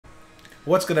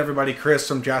What's good, everybody? Chris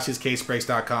from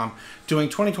JaspysCaseBreaks.com doing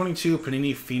 2022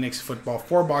 Panini Phoenix Football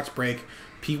 4-box break,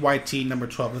 PYT number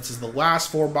 12. This is the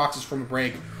last 4 boxes from a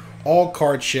break. All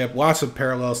card ship, lots of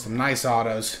parallels, some nice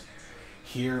autos.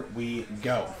 Here we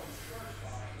go.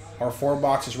 Our 4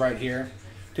 boxes right here.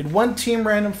 Did one team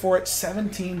random for it,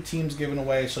 17 teams given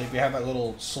away. So if you have that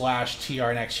little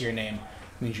 /TR next to your name,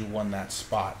 it means you won that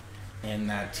spot in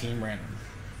that team random.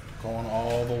 Going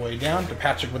all the way down to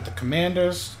Patrick with the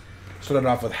Commanders. Started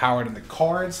off with Howard and the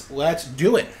Cards. Let's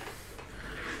do it.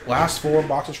 Last 4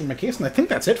 boxes from my case, and I think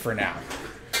that's it for now.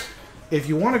 If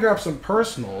you want to grab some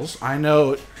personals, I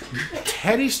know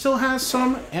Teddy still has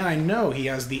some, and I know he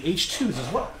has the H2s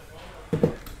as well.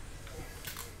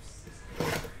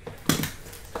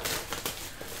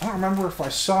 I don't remember if I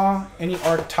saw any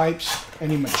archetypes,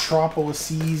 any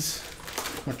Metropolises,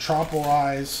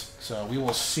 so we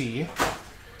will see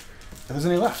if there's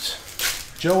any left.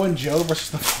 Joe and Joe versus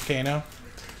the volcano.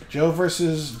 Joe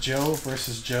versus Joe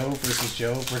versus Joe versus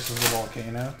Joe versus the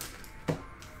volcano.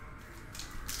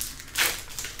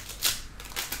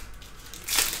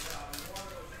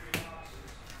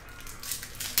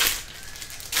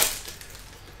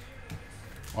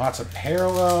 Lots of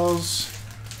parallels.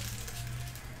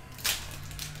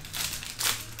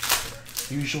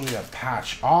 Usually a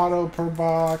patch auto per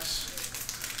box.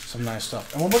 Some nice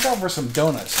stuff. And we'll look out for some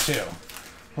donuts too.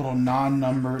 Little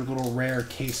non-numbered, little rare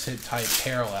case hit type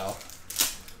parallel.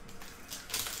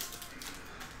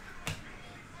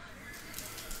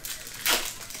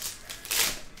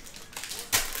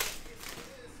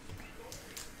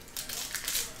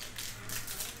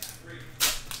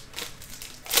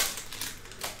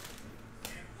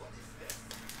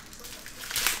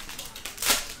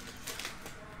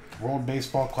 World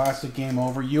Baseball Classic game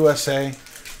over. USA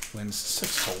wins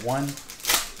 6-1.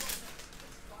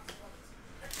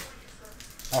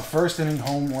 A first inning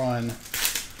home run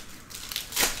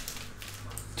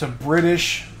to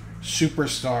British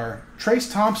superstar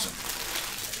Trace Thompson.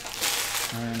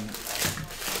 And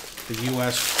the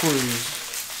U.S.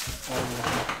 cruise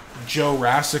over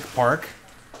Jurassic Park.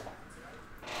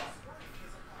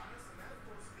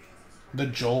 The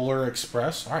Joler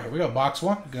Express. All right, here we go. Box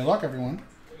 1. Good luck, everyone.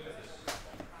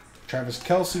 Travis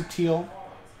Kelce, teal.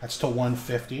 That's to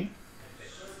 150.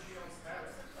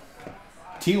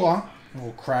 T-Law.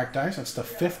 Little cracked dice. That's to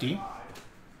 50.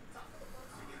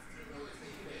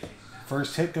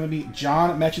 First hit going to be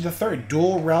John Mechie III.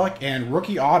 Dual relic and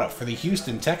rookie auto for the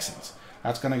Houston Texans.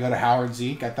 That's going to go to Howard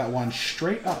Z. Got that one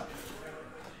straight up.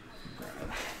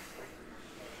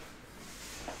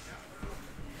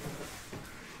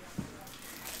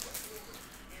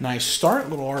 Nice start.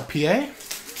 Little RPA.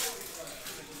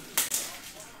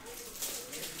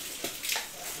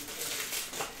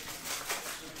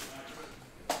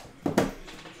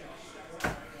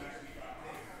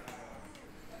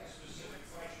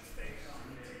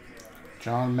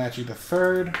 John Mechie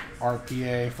III,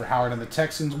 RPA for Howard and the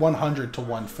Texans, 100 to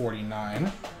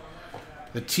 149.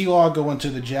 The T-Law going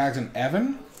to the Jags and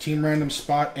Evan, team random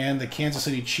spot, and the Kansas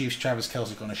City Chiefs, Travis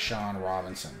Kelce going to Sean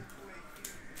Robinson.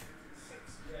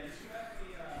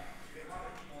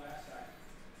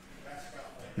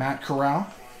 Matt Corral,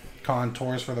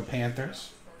 contours for the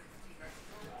Panthers.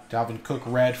 Dalvin Cook,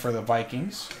 red for the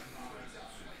Vikings.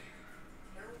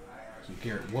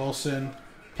 Garrett Wilson.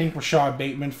 Pink Rashad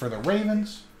Bateman for the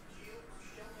Ravens.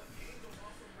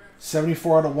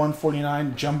 74 out of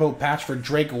 149. Jumbo patch for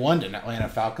Drake London, Atlanta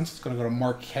Falcons. It's going to go to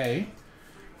Mark K.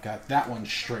 Got that one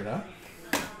straight up.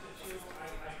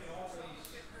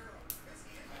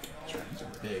 These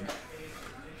are big.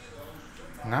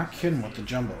 Not kidding with the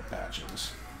jumbo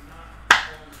patches.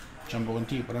 Jumbo and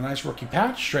deep, but a nice rookie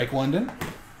patch. Drake London.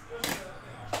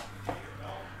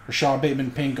 Rashad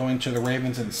Bateman pink going to the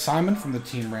Ravens and Simon from the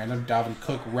team random. Dalvin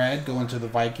Cook red going to the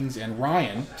Vikings and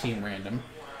Ryan team random.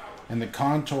 And the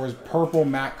contours purple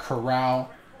Matt Corral.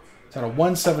 It's out of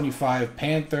 175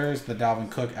 Panthers. The Dalvin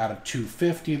Cook out of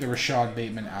 250. The Rashad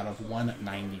Bateman out of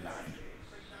 199.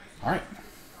 All right,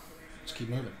 let's keep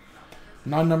moving.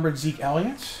 Non-numbered Zeke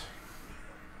Elliott.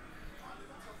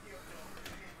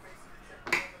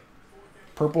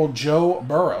 Purple Joe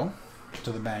Burrow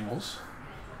to the Bengals.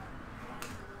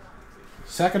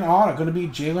 Second auto going to be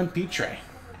Jalen Petre.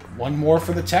 One more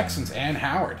for the Texans and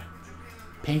Howard.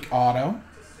 Pink auto,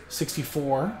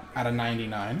 64 out of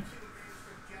 99.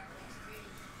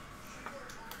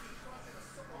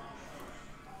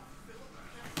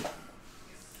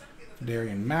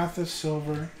 Darian Mathis,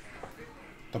 silver.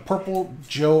 The purple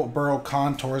Joe Burrow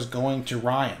contours going to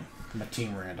Ryan from the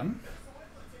team random.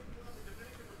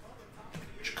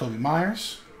 Jacoby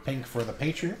Myers, pink for the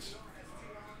Patriots.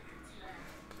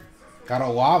 Got a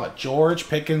lava. George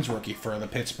Pickens, rookie for the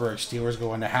Pittsburgh Steelers,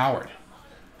 going to Howard.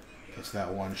 Gets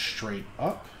that one straight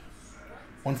up.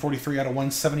 143 out of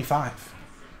 175.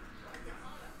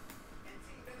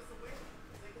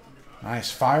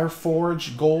 Nice. Fire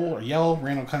Forge gold or yellow.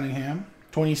 Randall Cunningham.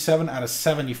 27 out of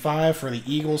 75 for the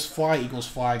Eagles Fly. Eagles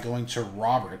Fly going to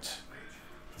Robert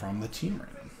from the team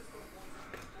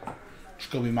random.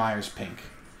 Jacoby Myers pink.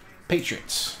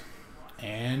 Patriots.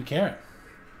 And Karen.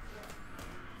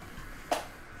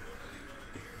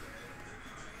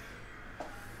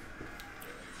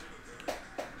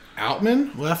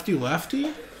 Outman, lefty,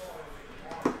 lefty.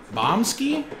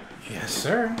 Bomsky, yes,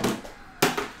 sir.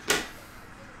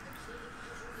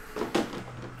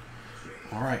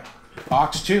 All right,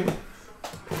 box 2.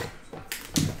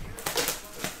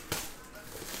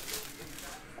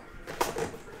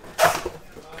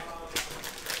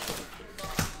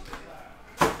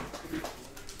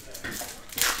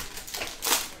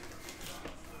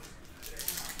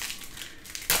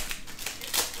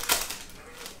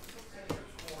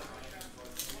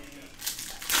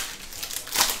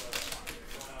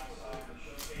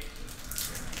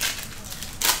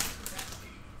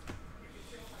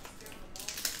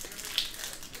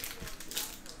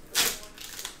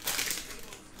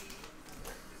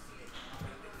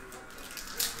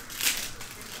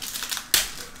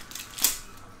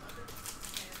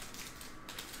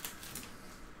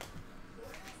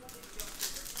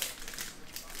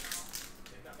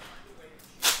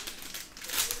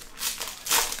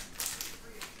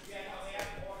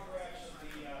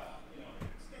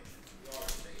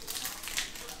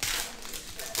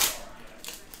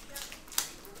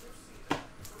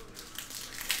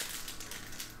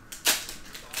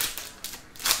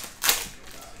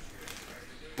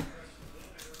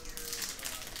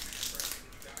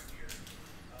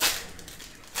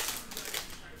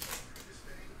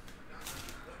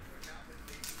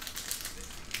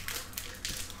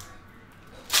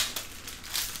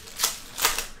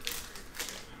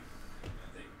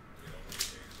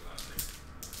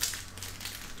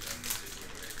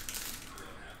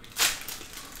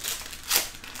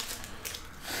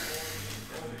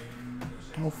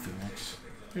 Oh, Phoenix.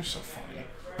 You're so funny.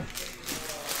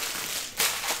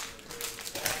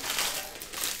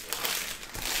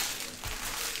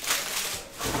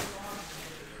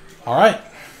 All right.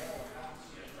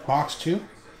 Box 2.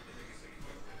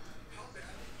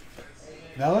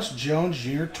 Velus Jones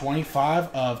Jr.,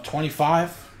 25 of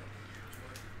 25.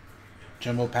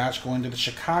 Jumbo patch going to the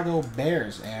Chicago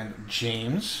Bears. And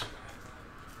James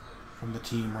from the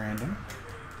team random.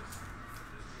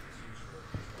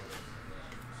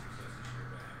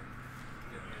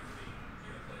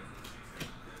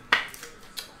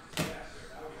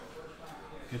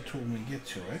 Get to it when we get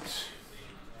to it.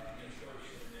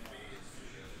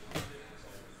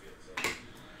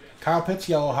 Kyle Pitts,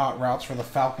 yellow hot routes for the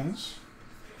Falcons.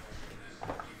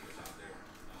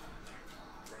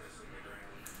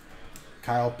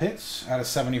 Kyle Pitts out of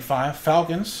 75.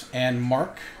 Falcons and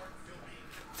Mark.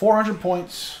 400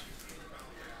 points.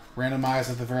 Randomized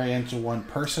at the very end to one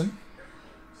person.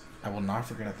 I will not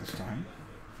forget it this time.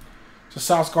 So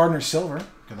Sauce Gardner silver.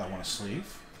 Give that one a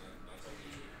sleeve.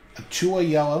 A Tua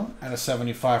yellow out of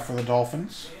 75 for the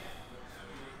Dolphins.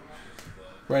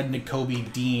 Red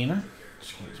N'Kobe Dean.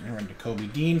 Excuse me, Red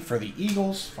N'Kobe Dean for the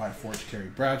Eagles. 5-4 Terry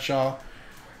Bradshaw.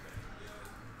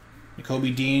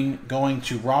 N'Kobe Dean going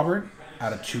to Robert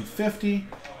out of 250.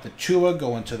 The Tua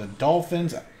going to the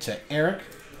Dolphins to Eric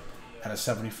out of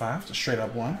 75. It's a straight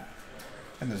up one.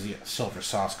 And there's the silver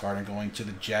Sauce Gardner going to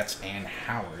the Jets and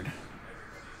Howard.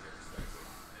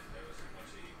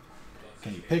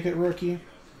 Kenny Pickett rookie.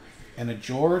 And a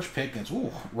George Pickens.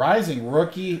 Ooh, rising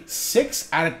rookie. 6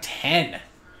 out of 10.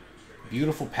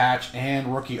 Beautiful patch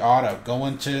and rookie auto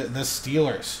going to the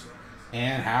Steelers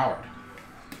and Howard.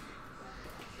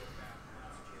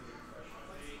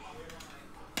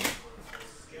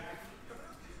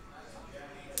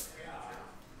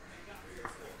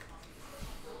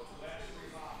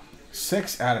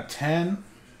 Six out of 10.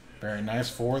 Very nice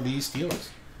for the Steelers.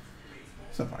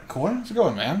 What's up, my coin? How's it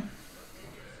going, man?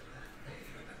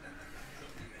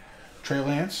 Trey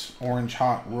Lance, orange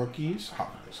hot rookies.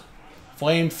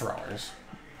 Flamethrowers.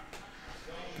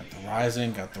 Got the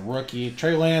rising, got the rookie.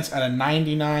 Trey Lance at a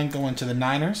 99 going to the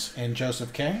Niners. And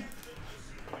Joseph K.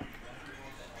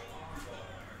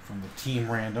 From the team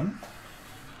random.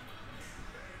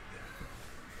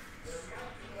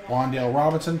 Wandale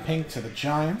Robinson, pink to the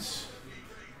Giants.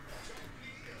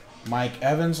 Mike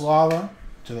Evans, lava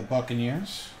to the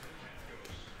Buccaneers.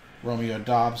 Romeo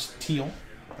Doubs, teal.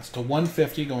 That's to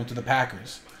 150 going to the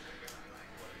Packers.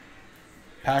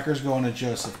 Packers going to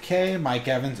Joseph K. Mike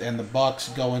Evans and the Bucks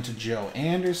going to Joe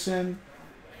Anderson.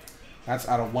 That's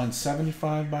out of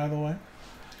 175, by the way.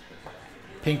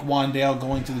 Pink Wandale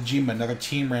going to the G. Another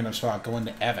team random spot going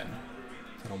to Evan.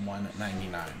 Out of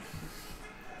 199.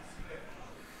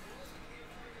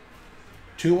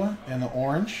 Tua and the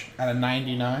orange out of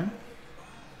 99.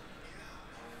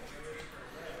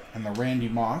 And the Randy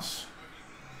Moss.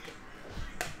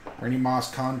 Randy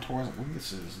Moss contours. Ooh,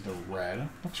 this is the red.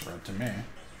 Looks red to me.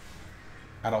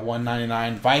 Out of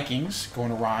 199. Vikings going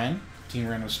to Ryan. Team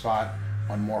random spot.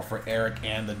 One more for Eric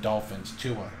and the Dolphins.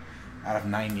 Tua out of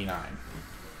 99.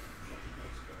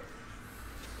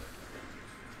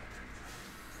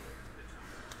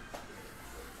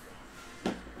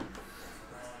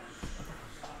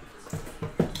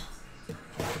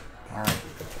 All right.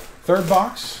 Third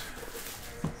box.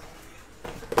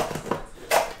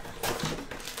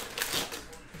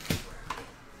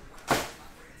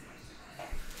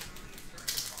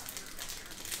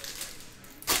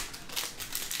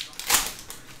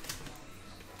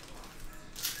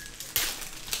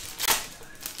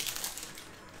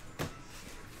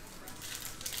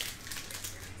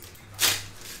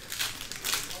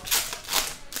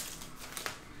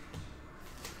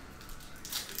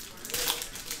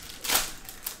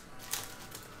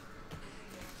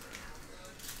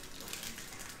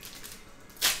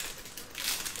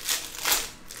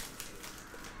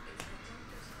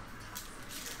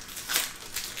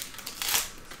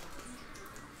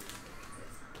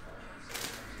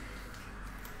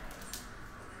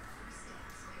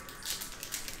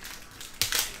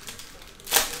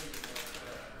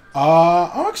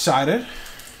 I'm excited.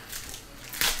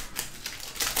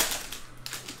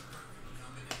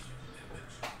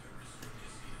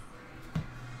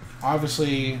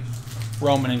 Obviously,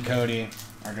 Roman and Cody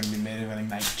are going to be main eventing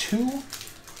night 2.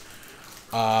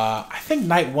 I think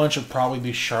night 1 should probably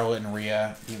be Charlotte and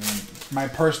Rhea. Even my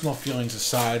personal feelings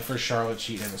aside, for Charlotte,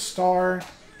 she is a star.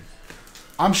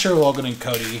 I'm sure Logan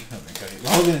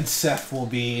and Seth will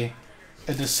be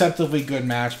a deceptively good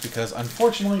match because,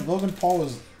 unfortunately, Logan Paul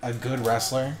is a good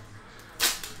wrestler.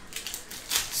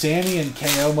 Sammy and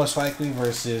KO most likely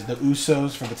versus the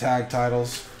Usos for the tag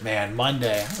titles. Man,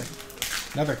 Monday.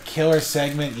 Another killer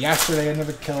segment. Yesterday,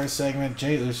 another killer segment.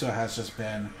 Jey Uso has just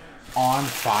been on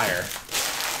fire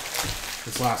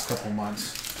this last couple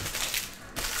months.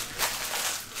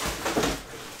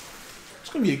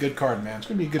 It's going to be a good card, man. It's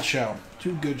going to be a good show.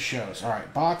 2 good shows. All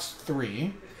right, box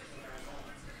 3.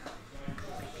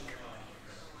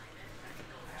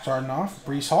 Starting off,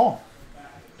 Breece Hall,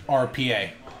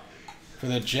 RPA for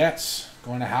the Jets,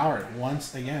 going to Howard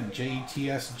once again.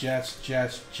 Jets,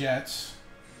 Jets.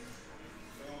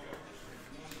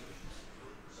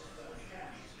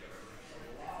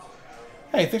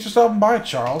 Hey, thanks for stopping by,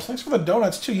 Charles. Thanks for the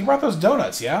donuts, too. You brought those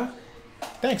donuts, yeah?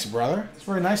 Thanks, brother. It's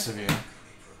very nice of you.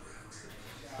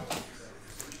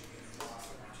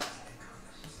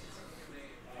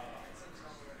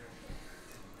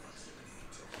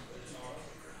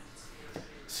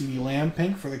 CeeDee Lamb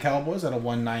pink for the Cowboys out of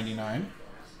 199.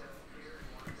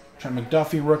 Trent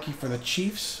McDuffie rookie for the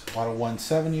Chiefs out of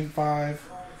 175.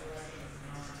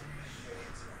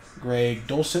 Greg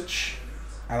Dulcich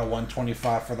out of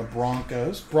 125 for the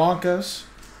Broncos. Broncos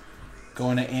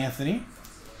going to Anthony.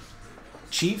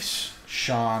 Chiefs,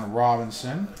 Sean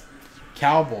Robinson.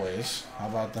 Cowboys, how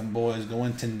about them boys,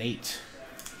 going to Nate.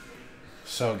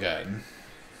 So good.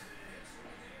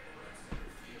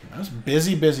 That's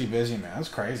busy, man. That's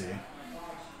crazy.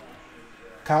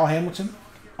 Kyle Hamilton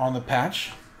on the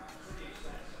patch.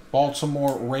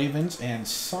 Baltimore Ravens and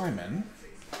Simon.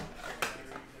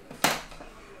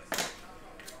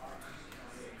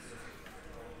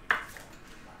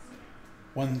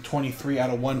 $123 out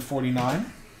of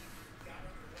 149.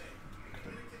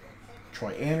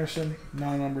 Troy Anderson,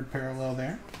 non-numbered parallel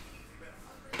there.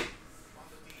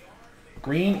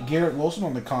 Green, Garrett Wilson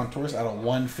on the contours out of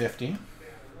 150.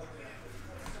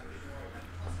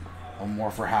 One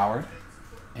more for Howard.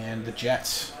 And the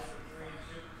Jets.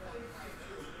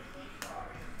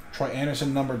 Troy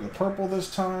Anderson numbered the purple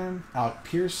this time. Alec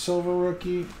Pierce, silver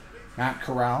rookie. Matt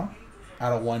Corral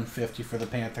out of 150 for the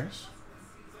Panthers.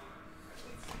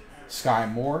 Sky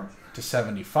Moore to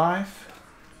 75.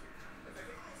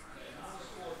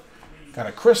 Got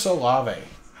a Chris Olave,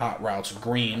 Hot Routes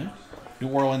green. New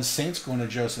Orleans Saints going to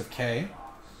Joseph K.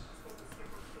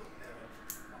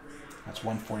 That's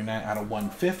 149 out of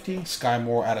 150. Sky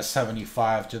Moore out of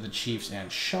 75 to the Chiefs and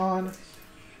Sean.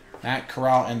 Matt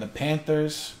Corral and the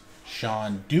Panthers.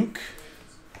 Sean Duke.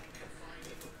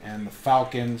 And the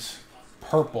Falcons,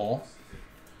 purple,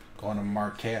 going to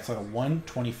Marquez. That's out of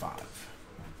 125.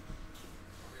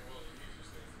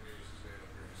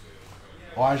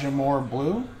 Elijah Moore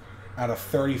blue out of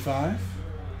 35.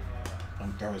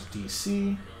 And there was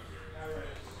DC.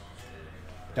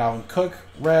 Dalvin Cook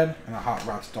red and a Hot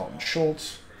Routes Dalton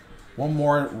Schultz. One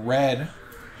more red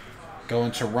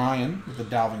going to Ryan with the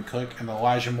Dalvin Cook, and the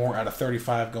Elijah Moore out of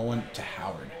 35 going to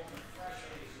Howard.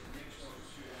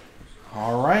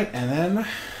 All right, and then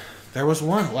there was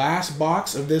one last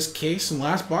box of this case, and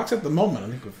last box at the moment.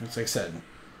 I think, as I said,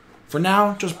 for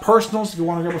now, just personals. If you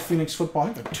want to grab a Phoenix football,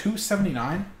 I think they're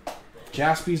 $2.79.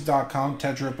 Jaspys.com.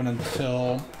 Ted's open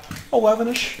until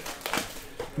 11ish.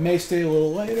 May stay a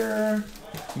little later.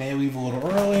 May leave a little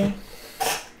early.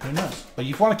 Who knows? But if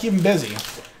you want to keep them busy,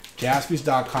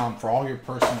 Jaspys.com for all your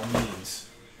personal needs.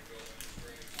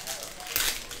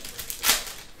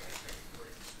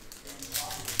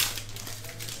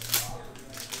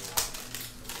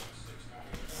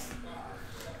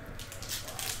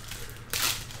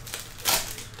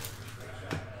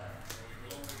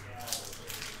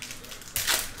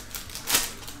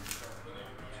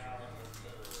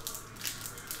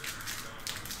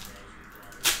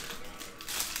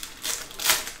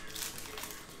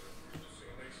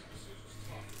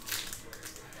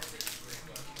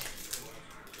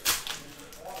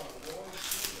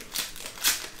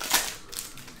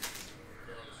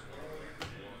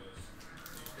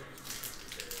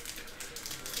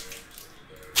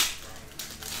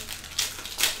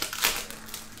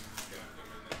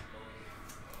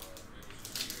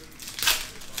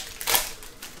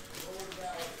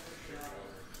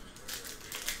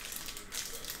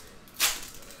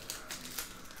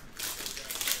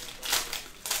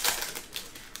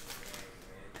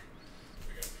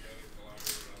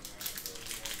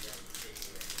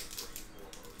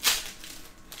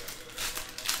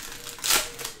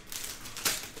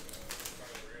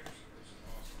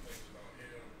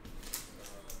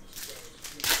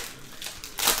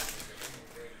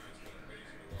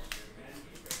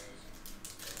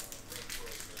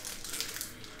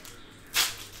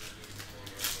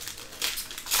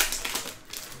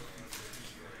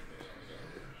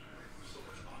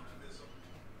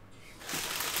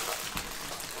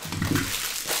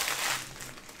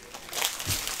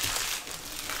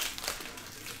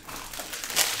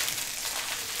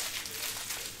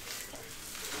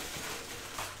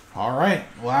 All right,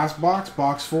 last box,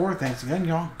 box 4. Thanks again,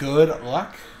 y'all. Good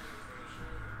luck.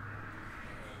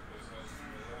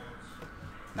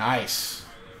 Nice.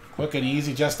 Quick and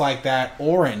easy, just like that.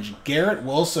 Orange, Garrett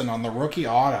Wilson on the rookie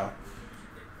auto.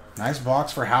 Nice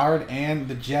box for Howard and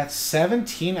the Jets.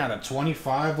 17 out of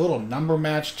 25. Little number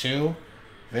match, too.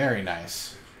 Very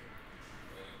nice.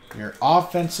 Your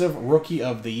offensive rookie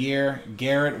of the year,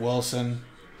 Garrett Wilson.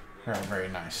 Very, very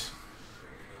nice.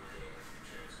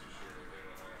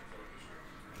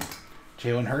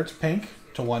 Jalen Hurts, pink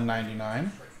to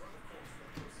 199.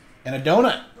 And a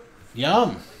donut.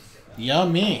 Yum.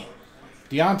 Yummy.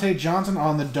 Deontay Johnson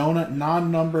on the donut,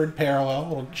 non-numbered parallel.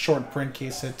 Little short print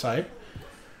case hit type.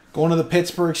 Going to the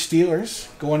Pittsburgh Steelers.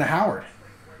 Going to Howard.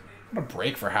 What a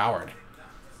break for Howard.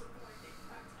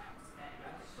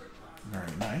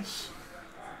 Very nice.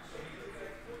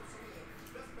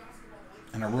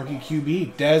 And a rookie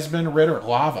QB, Desmond Ridder,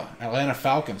 Lava. Atlanta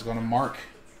Falcons going to Mark.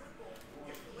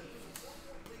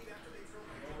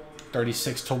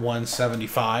 36 to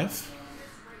 175.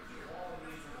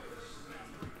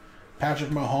 Patrick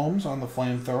Mahomes on the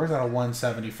Flamethrowers out of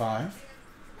 175.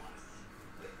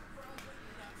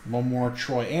 One more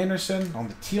Troy Anderson on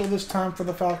the teal this time for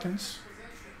the Falcons.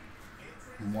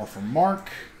 One more for Mark.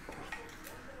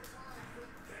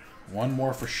 One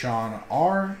more for Sean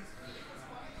R.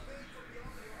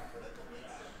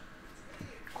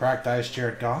 Cracked Ice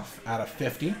Jared Goff out of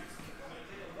 50.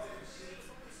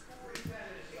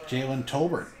 Jalen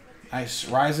Tolbert. Nice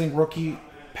rising rookie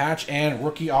patch and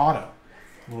rookie auto.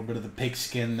 A little bit of the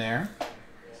pigskin there.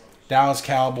 Dallas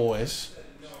Cowboys.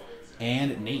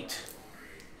 And Nate.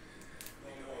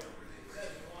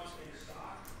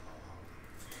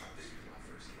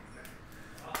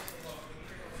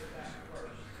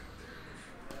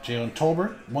 Jalen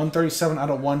Tolbert. 137 out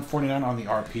of 149 on the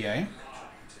RPA.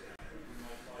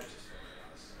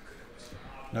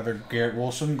 Another Garrett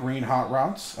Wilson. Green Hot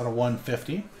Routes out of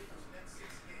 150.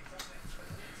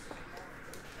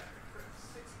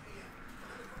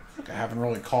 I haven't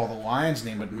really called the Lions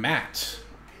name, but Matt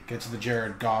gets the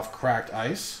Jared Goff cracked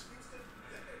ice.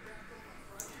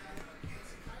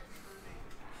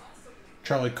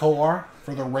 Charlie Kolar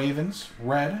for the Ravens,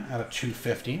 red out of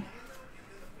 250.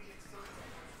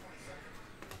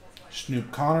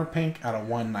 Snoop Connor, pink out of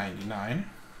 199.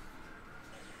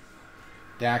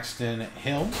 Daxton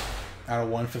Hill out of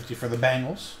 150 for the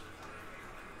Bengals.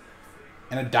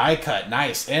 And a die cut.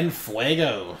 Nice. And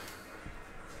Fuego.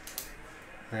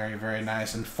 Very, very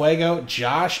nice. And Fuego,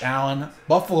 Josh Allen,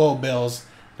 Buffalo Bills.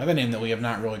 Another name that we have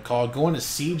not really called. Going to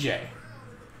CJ.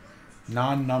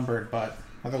 Non-numbered, but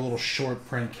another little short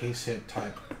print case hit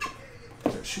type.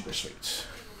 They're super sweet.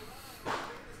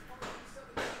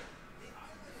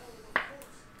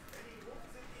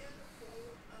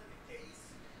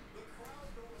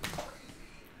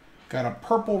 Got a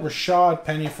purple Rashad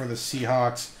Penny for the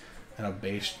Seahawks. And a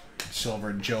base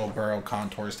silver Joe Burrow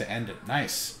contours to end it.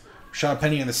 Nice. Rashad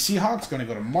Penny and the Seahawks going to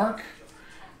go to Mark.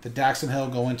 The Daxton Hill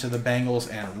go into the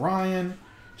Bengals and Ryan.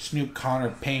 Snoop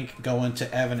Connor Pink going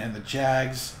to Evan and the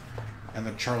Jags. And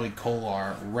the Charlie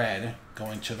Kolar Red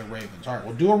going to the Ravens. All right,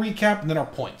 we'll do a recap and then our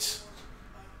points.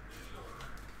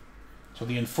 So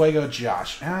the Infuego,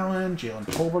 Josh Allen, Jalen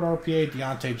Tolbert RPA,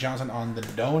 Deontay Johnson on the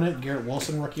donut, Garrett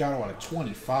Wilson rookie auto out of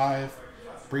 25,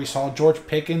 Breece Hall, George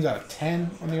Pickens out of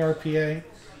 10 on the RPA.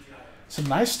 Some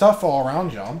nice stuff all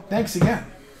around, y'all. Thanks again.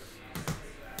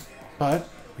 But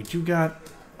we do got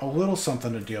a little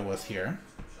something to deal with here.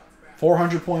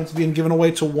 400 points being given away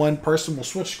to one person. We'll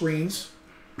switch screens.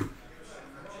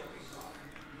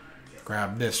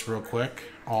 Grab this real quick.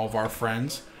 All of our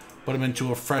friends. Put them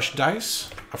into a fresh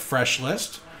dice, a fresh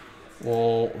list.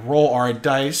 We'll roll our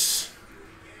dice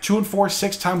 2 and 4,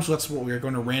 6 times. That's what we're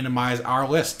going to randomize our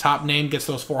list. Top name gets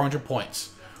those 400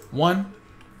 points. 1,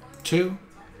 2,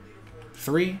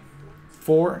 3,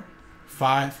 4,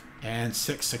 5, and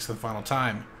 6. 6th and final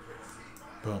time.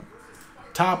 Boom.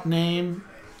 Top name,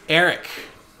 Eric.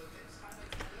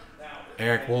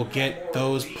 Eric will get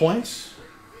those points.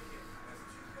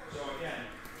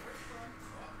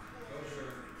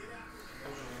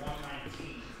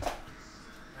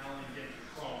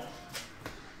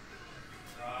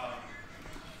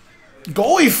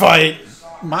 Goalie fight.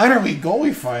 Minor league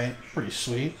goalie fight. Pretty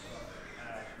sweet.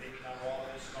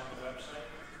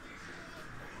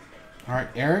 All right,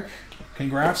 Eric.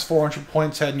 Congrats. 400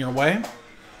 points heading your way.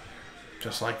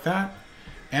 Just like that.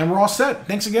 And we're all set.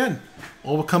 Thanks again.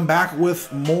 We'll come back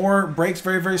with more breaks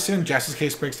very, very soon.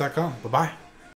 JaspysCaseBreaks.com. Bye-bye.